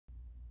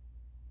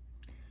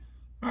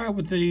All right,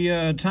 with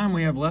the time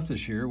we have left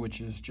this year,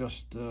 which is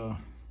just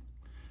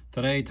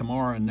today,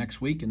 tomorrow, and next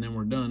week, and then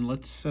we're done.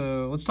 Let's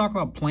talk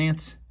about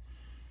plants.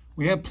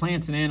 We have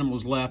plants and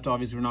animals left.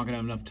 Obviously, we're not going to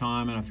have enough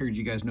time, and I figured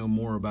you guys know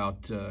more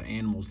about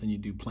animals than you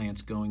do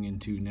plants going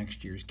into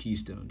next year's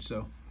Keystone.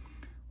 So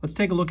let's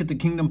take a look at the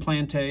Kingdom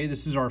Plantae.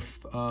 This is our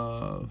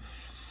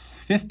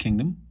fifth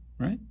kingdom,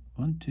 right?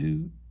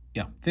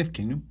 Fifth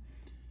kingdom.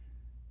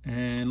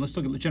 And let's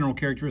look at the general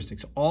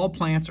characteristics. All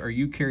plants are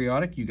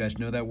eukaryotic. You guys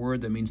know that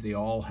word. That means they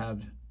all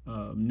have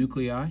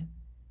nuclei.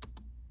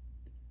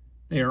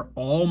 They are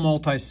all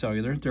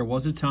multicellular. There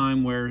was a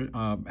time where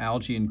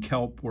algae and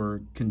kelp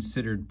were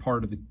considered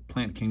part of the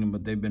plant kingdom,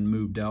 but they've been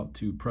moved out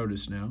to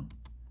protists now.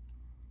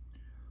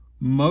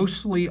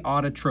 Mostly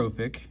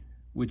autotrophic,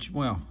 which,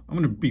 well,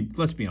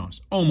 let's be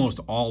honest,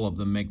 almost all of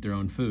them make their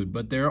own food,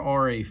 but there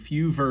are a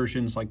few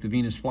versions like the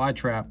Venus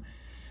flytrap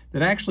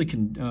that actually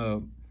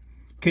can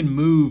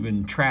move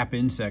and trap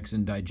insects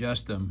and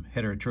digest them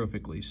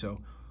heterotrophically.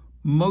 So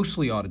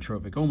mostly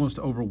autotrophic, almost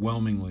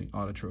overwhelmingly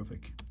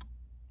autotrophic.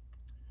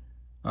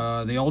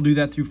 They all do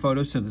that through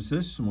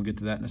photosynthesis, and we'll get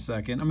to that in a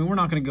second. I mean, we're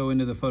not going to go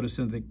into the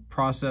photosynthetic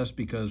process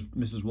because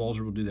Mrs.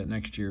 Walzer will do that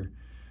next year,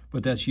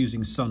 but that's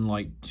using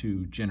sunlight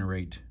to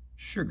generate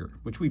sugar,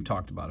 which we've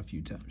talked about a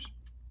few times.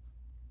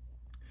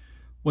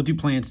 What do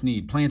plants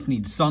need? Plants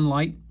need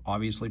sunlight,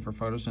 obviously, for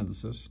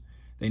photosynthesis.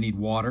 They need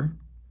water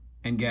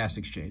and gas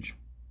exchange.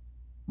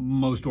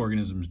 Most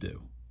organisms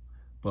do,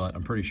 but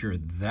I'm pretty sure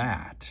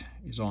that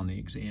is on the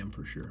exam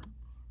for sure.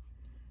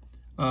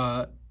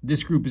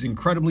 This group is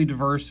incredibly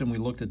diverse, and we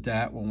looked at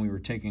that when we were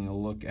taking a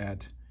look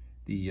at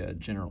the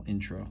general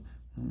intro.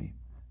 Let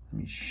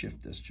me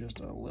shift this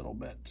just a little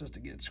bit just to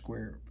get it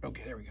square.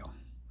 Okay, there we go.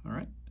 All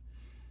right.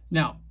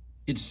 Now,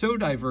 it's so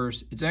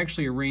diverse, it's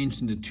actually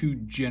arranged into two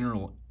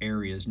general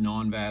areas,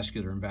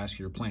 non-vascular and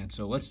vascular plants.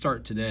 So let's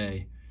start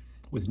today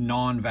with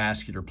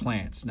non-vascular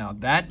plants. Now,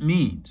 that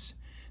means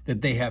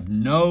that they have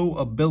no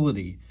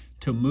ability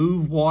to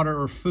move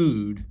water or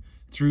food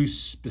through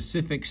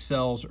specific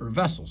cells or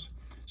vessels.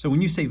 So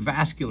when you say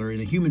vascular, in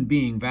a human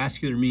being,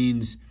 vascular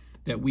means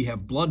that we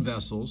have blood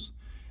vessels,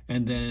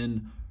 and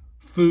then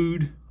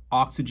food,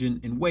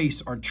 oxygen, and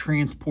waste are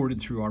transported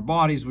through our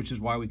bodies, which is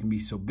why we can be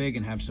so big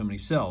and have so many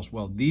cells.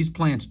 Well, these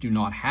plants do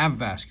not have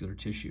vascular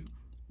tissue,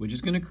 which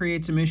is going to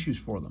create some issues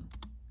for them,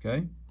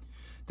 okay?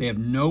 They have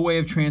no way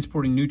of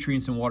transporting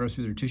nutrients and water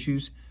through their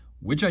tissues,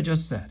 which I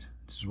just said.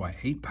 This is why I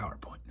hate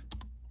PowerPoint.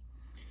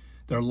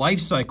 Their life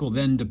cycle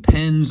then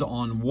depends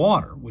on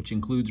water, which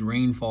includes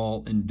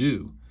rainfall and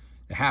dew.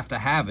 They have to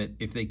have it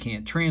if they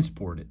can't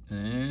transport it.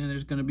 And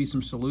there's going to be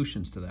some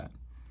solutions to that.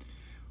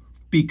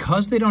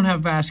 Because they don't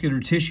have vascular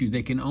tissue,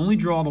 they can only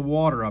draw the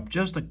water up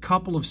just a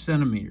couple of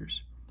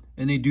centimeters.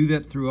 And they do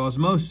that through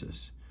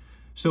osmosis.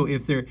 So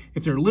if they're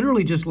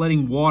literally just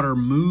letting water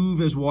move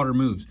as water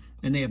moves,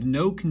 and they have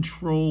no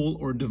control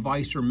or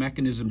device or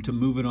mechanism to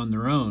move it on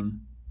their own,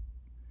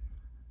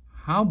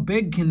 how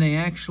big can they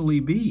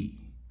actually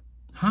be?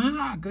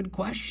 Good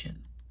question.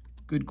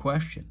 Good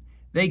question.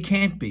 They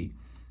can't be.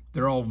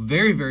 They're all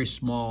very, very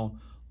small,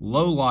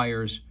 low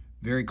liers,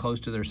 very close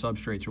to their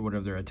substrates or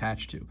whatever they're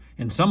attached to.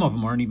 And some of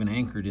them aren't even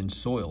anchored in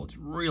soil. It's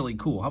really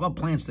cool. How about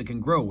plants that can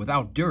grow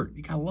without dirt?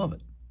 You gotta love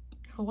it.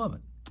 You gotta love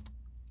it.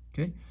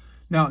 Okay.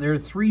 Now, there are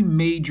three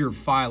major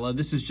phyla.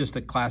 This is just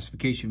a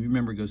classification. If you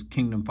remember, it goes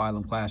kingdom,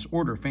 phylum, class,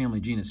 order,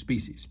 family, genus,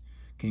 species.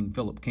 King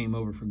Philip came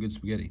over for good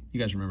spaghetti. You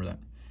guys remember that.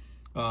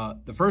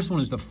 The first one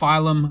is the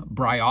phylum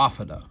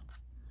Bryophyta.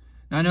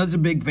 Now, I know it's a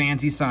big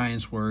fancy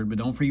science word, but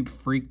don't be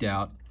freaked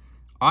out.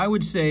 I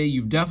would say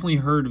you've definitely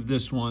heard of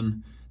this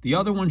one. The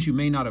other ones you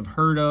may not have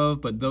heard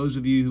of, but those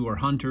of you who are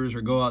hunters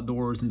or go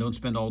outdoors and don't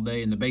spend all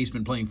day in the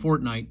basement playing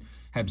Fortnite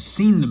have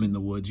seen them in the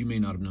woods. You may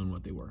not have known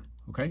what they were.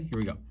 Okay, here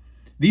we go.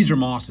 These are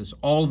mosses.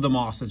 All of the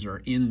mosses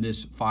are in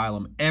this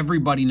phylum.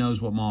 Everybody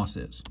knows what moss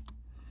is.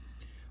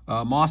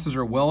 Mosses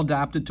are well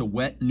adapted to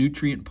wet,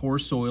 nutrient-poor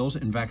soils.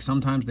 In fact,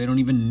 sometimes they don't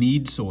even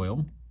need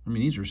soil. I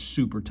mean, these are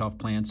super tough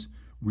plants,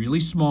 really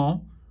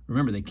small.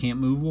 Remember, they can't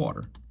move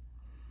water.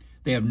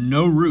 They have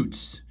no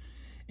roots.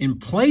 In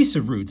place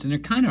of roots, and they're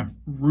kind of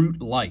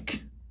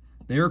root-like,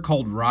 they are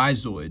called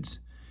rhizoids,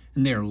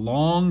 and they are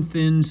long,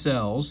 thin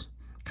cells,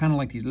 kind of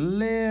like these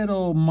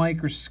little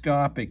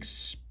microscopic,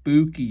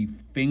 spooky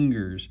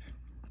fingers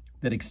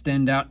that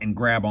extend out and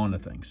grab onto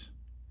things.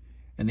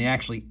 And they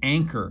actually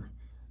anchor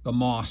the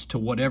moss to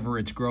whatever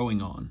it's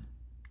growing on,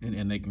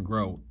 and they can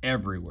grow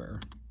everywhere.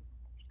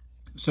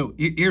 So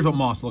here's what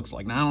moss looks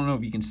like. Now, I don't know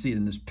if you can see it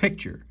in this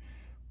picture,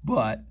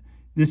 but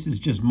this is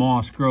just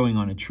moss growing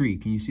on a tree.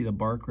 Can you see the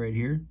bark right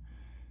here?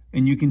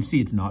 And you can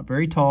see it's not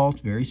very tall,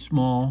 it's very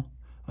small.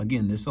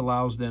 Again, this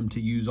allows them to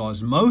use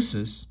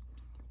osmosis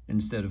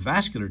instead of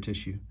vascular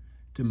tissue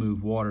to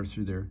move water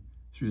through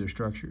their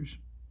structures.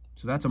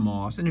 So that's a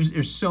moss. And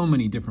there's so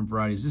many different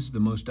varieties. This is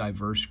the most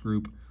diverse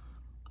group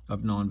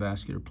of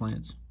non-vascular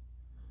plants.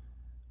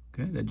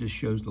 Okay, that just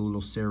shows the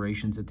little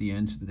serrations at the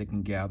end so that they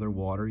can gather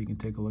water. You can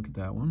take a look at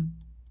that one.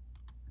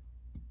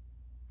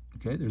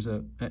 Okay,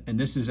 and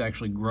this is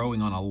actually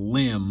growing on a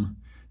limb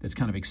that's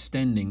kind of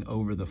extending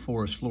over the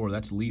forest floor.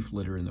 That's leaf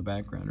litter in the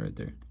background right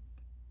there.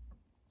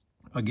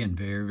 Again,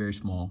 very, very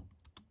small.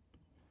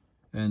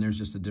 And there's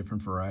just a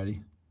different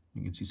variety.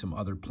 You can see some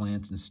other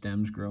plants and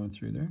stems growing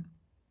through there.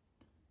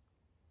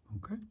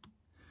 Okay.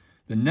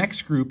 The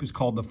next group is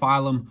called the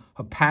phylum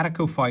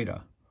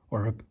Hepaticophyta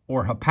or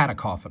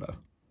Hepaticophyta.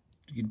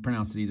 You can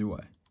pronounce it either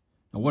way.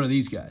 Now, what are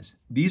these guys?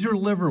 These are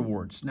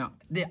liverworts. Now,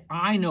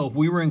 I know if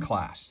we were in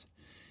class,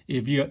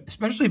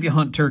 especially if you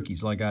hunt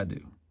turkeys like I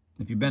do,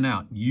 if you've been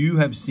out, you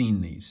have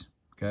seen these,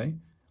 okay?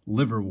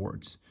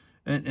 Liverworts.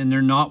 And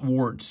they're not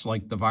warts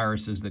like the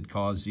viruses that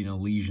cause,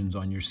 lesions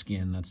on your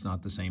skin. That's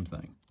not the same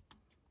thing,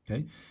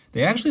 okay?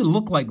 They actually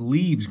look like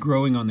leaves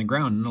growing on the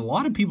ground. And a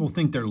lot of people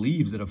think they're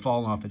leaves that have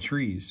fallen off of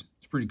trees.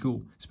 It's pretty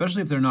cool,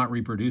 especially if they're not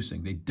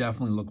reproducing. They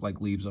definitely look like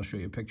leaves. I'll show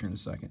you a picture in a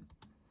second.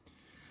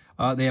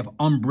 They have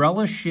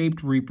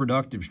umbrella-shaped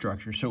reproductive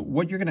structure. So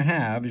what you're going to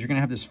have is you're going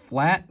to have this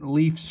flat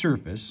leaf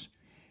surface,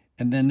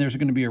 and then there's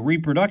going to be a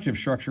reproductive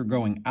structure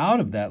going out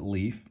of that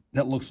leaf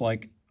that looks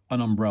like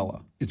an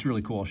umbrella. It's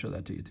really cool. I'll show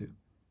that to you too.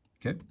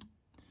 Okay.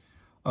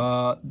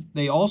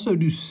 They also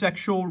do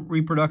asexual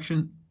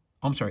reproduction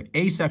through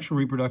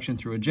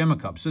a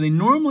gemmacup. So they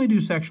normally do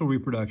sexual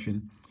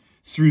reproduction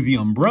through the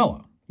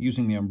umbrella,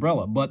 using the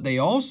umbrella, but they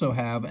also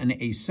have an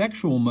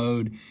asexual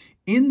mode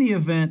in the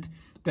event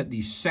that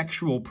the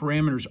sexual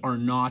parameters are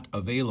not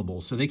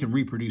available. So they can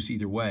reproduce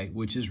either way,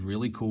 which is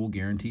really cool,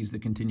 guarantees the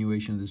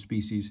continuation of the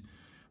species.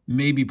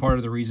 Maybe part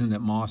of the reason that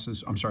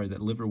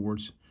that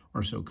liverworts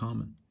are so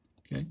common.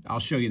 Okay, I'll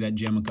show you that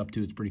gemmacup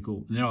too. It's pretty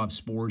cool. And they'll have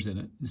spores in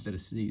it instead of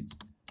seeds.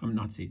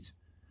 Not seeds.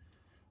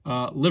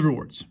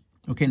 Liverworts.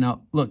 Okay,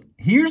 now look,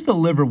 here's the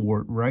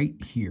liverwort right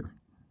here.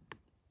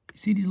 You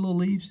see these little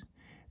leaves?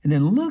 And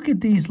then look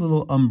at these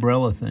little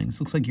umbrella things.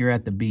 Looks like you're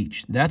at the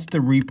beach. That's the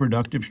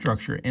reproductive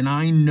structure. And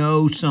I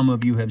know some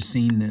of you have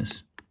seen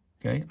this.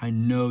 Okay, I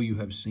know you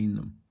have seen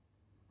them.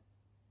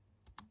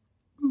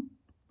 Boop.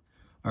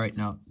 All right,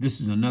 now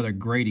this is another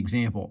great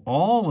example.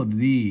 All of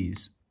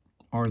these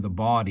are the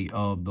body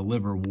of the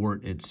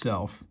liverwort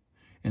itself.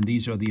 And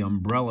these are the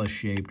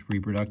umbrella-shaped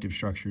reproductive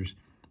structures.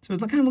 So it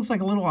kind of looks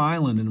like a little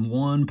island and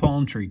one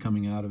palm tree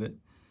coming out of it.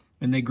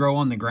 And they grow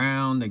on the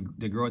ground.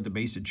 They grow at the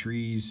base of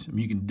trees. I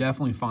mean, you can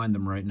definitely find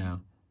them right now.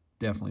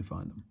 Definitely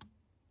find them.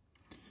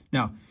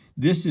 Now,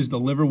 this is the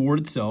liverwort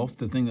itself,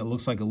 the thing that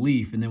looks like a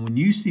leaf. And then when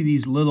you see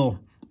these little,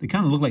 they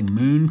kind of look like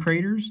moon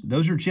craters.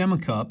 Those are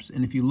gemmacups.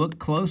 And if you look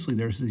closely,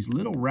 there's these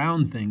little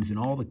round things in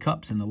all the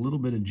cups and a little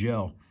bit of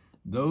gel.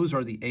 Those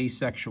are the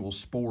asexual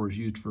spores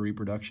used for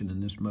reproduction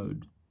in this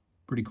mode.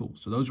 Pretty cool.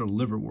 So those are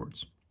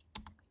liverworts.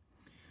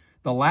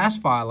 The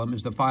last phylum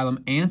is the phylum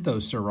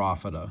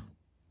Anthosaurophyta.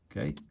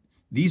 Okay,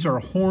 these are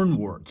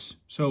hornworts.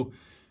 So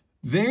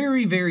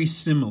very, very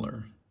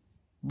similar,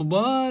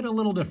 but a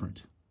little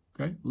different.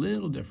 Okay,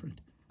 little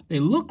different. They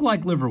look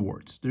like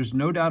liverworts. There's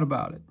no doubt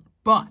about it.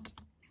 But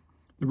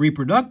the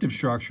reproductive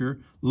structure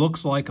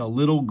looks like a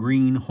little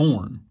green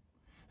horn.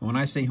 And when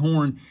I say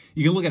horn,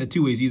 you can look at it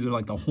two ways, either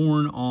like the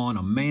horn on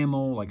a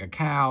mammal, like a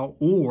cow,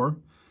 or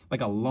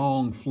like a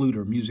long flute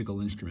or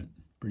musical instrument.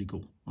 Pretty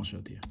cool. I'll show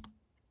it to you.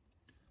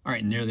 All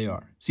right, and there they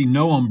are. See,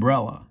 no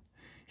umbrella.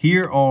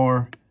 Here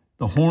are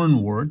the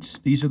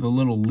hornworts. These are the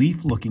little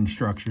leaf-looking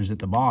structures at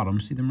the bottom.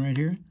 See them right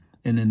here?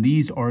 And then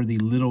these are the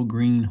little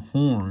green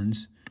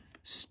horns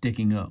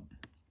sticking up.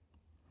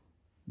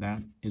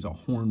 That is a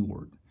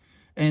hornwort.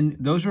 And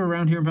those are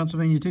around here in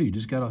Pennsylvania too. You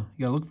just gotta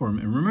look for them.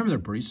 And remember, they're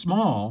pretty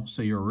small,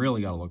 so you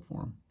really gotta look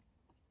for them.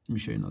 Let me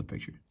show you another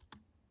picture.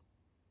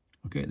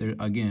 Okay, there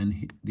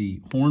again,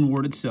 the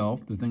hornwort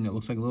itself, the thing that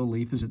looks like a little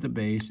leaf, is at the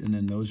base, and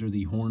then those are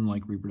the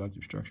horn-like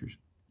reproductive structures.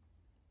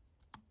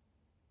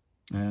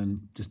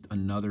 And just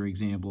another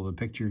example of a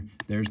picture.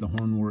 There's the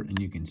hornwort, and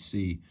you can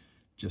see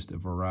just a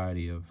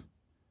variety of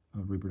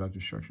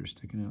reproductive structures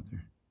sticking out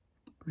there.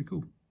 Pretty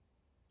cool.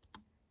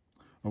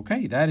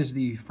 Okay, that is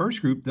the first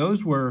group.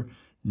 Those were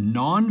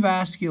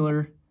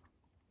non-vascular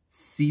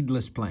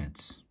seedless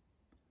plants.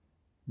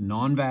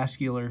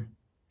 Non-vascular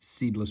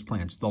seedless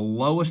plants, the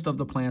lowest of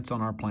the plants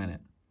on our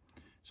planet.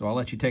 So I'll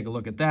let you take a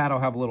look at that. I'll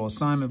have a little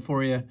assignment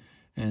for you,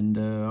 and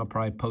I'll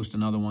probably post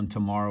another one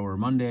tomorrow or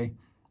Monday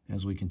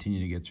as we continue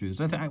to get through this.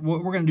 We're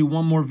going to do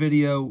one more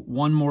video,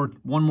 one more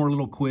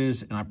little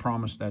quiz, and I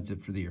promise that's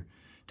it for the year.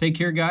 Take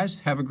care, guys.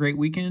 Have a great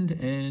weekend,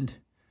 and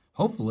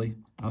hopefully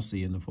I'll see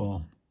you in the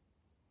fall.